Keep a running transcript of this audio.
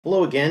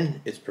Hello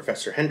again, it's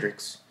Professor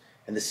Hendricks,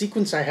 and the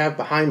sequence I have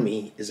behind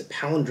me is a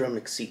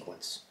palindromic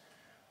sequence.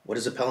 What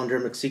is a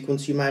palindromic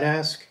sequence, you might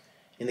ask?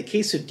 In the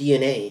case of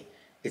DNA,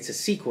 it's a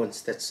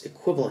sequence that's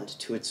equivalent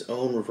to its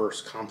own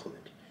reverse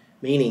complement,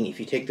 meaning if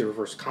you take the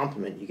reverse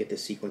complement, you get the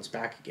sequence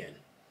back again.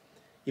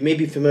 You may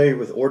be familiar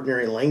with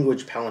ordinary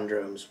language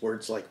palindromes,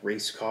 words like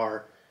race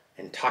car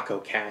and taco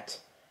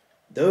cat.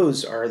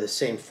 Those are the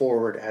same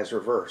forward as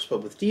reverse,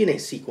 but with DNA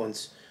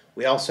sequence,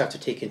 we also have to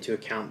take into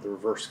account the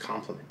reverse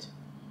complement.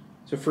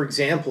 So for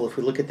example, if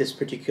we look at this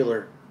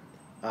particular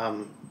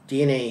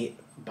DNA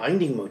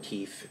binding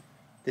motif,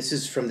 this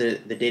is from the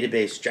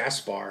database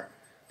JASPAR.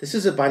 This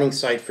is a binding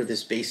site for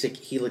this basic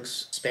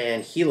helix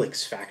span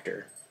helix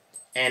factor.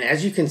 And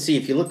as you can see,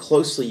 if you look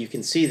closely, you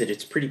can see that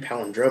it's pretty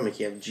palindromic.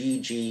 You have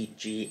G, G,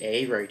 G,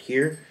 A right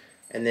here,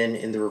 and then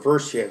in the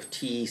reverse you have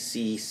T,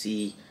 C,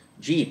 C,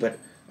 G. But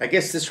I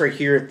guess this right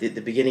here at the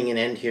beginning and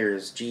end here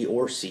is G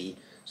or C,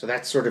 so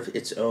that's sort of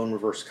its own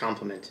reverse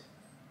complement.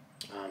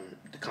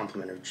 The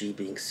complement of G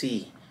being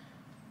C.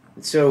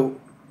 And so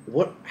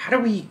how do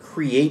we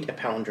create a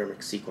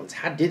palindromic sequence?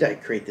 How did I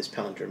create this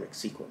palindromic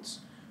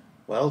sequence?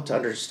 Well, to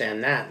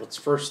understand that, let's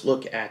first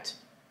look at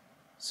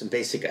some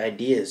basic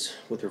ideas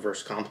with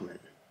reverse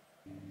complement.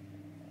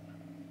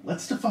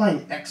 Let's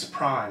define x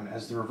prime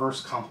as the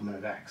reverse complement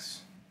of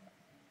x,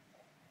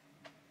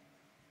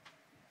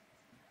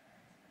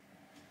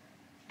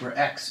 where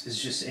x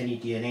is just any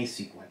DNA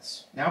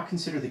sequence. Now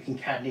consider the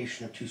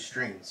concatenation of two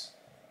strings,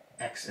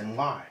 x and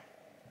y.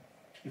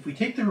 If we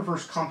take the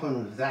reverse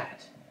complement of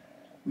that,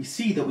 we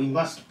see that we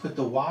must put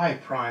the y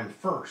prime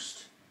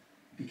first,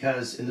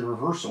 because in the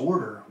reverse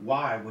order,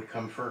 y would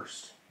come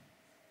first.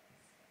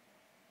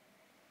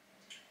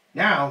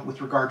 Now,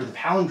 with regard to the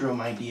palindrome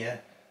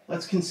idea,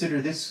 let's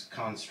consider this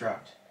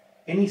construct.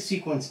 Any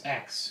sequence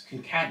x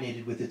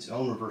concatenated with its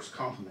own reverse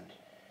complement.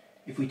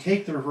 If we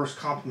take the reverse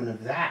complement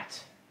of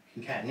that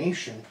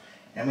concatenation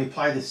and we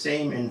apply the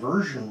same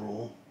inversion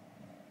rule,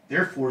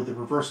 therefore the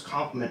reverse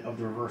complement of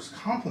the reverse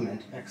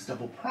complement, x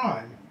double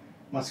prime,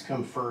 must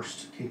come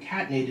first,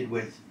 concatenated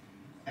with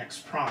x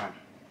prime.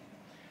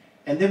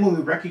 And then when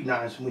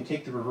we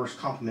take the reverse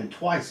complement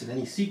twice in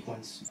any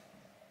sequence,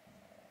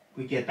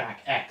 we get back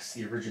x,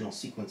 the original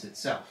sequence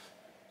itself.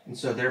 And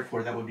so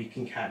therefore that would be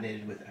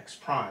concatenated with x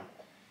prime.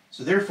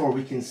 So therefore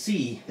we can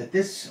see that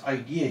this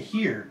idea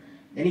here,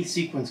 any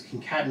sequence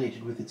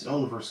concatenated with its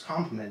own reverse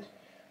complement,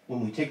 when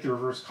we take the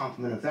reverse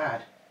complement of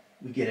that,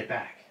 we get it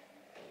back.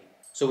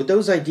 So with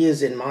those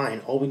ideas in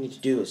mind, all we need to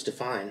do is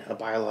define a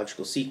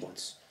biological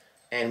sequence.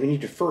 And we need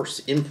to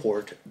first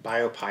import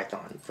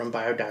biopython from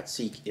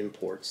bio.seq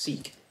import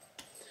seq.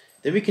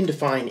 Then we can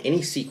define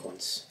any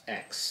sequence,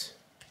 x.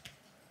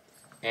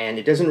 And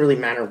it doesn't really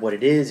matter what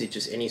it is, it's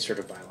just any sort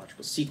of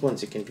biological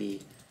sequence. It can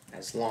be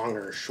as long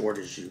or as short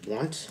as you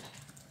want.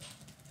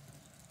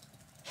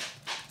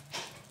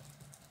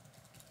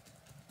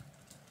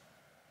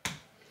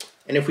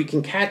 And if we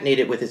concatenate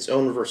it with its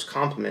own reverse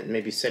complement and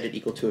maybe set it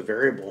equal to a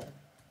variable,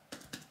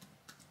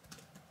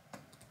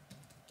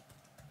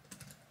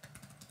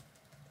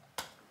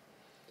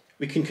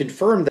 we can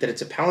confirm that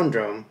it's a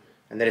palindrome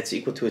and that it's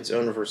equal to its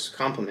own reverse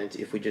complement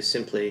if we just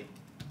simply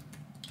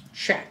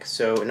check.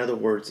 So in other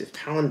words, if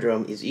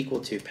palindrome is equal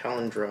to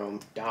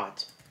palindrome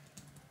dot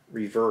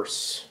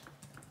reverse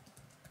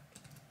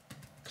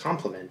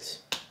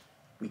complement,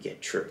 we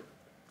get true.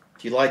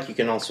 If you like, you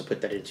can also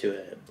put that into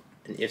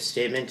an if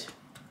statement.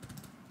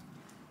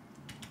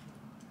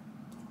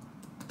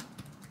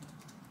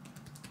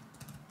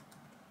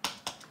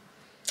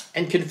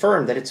 And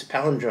confirm that it's a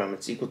palindrome,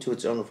 it's equal to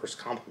its own reverse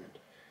complement.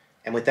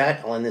 And with that,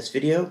 I'll end this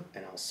video,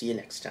 and I'll see you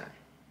next time.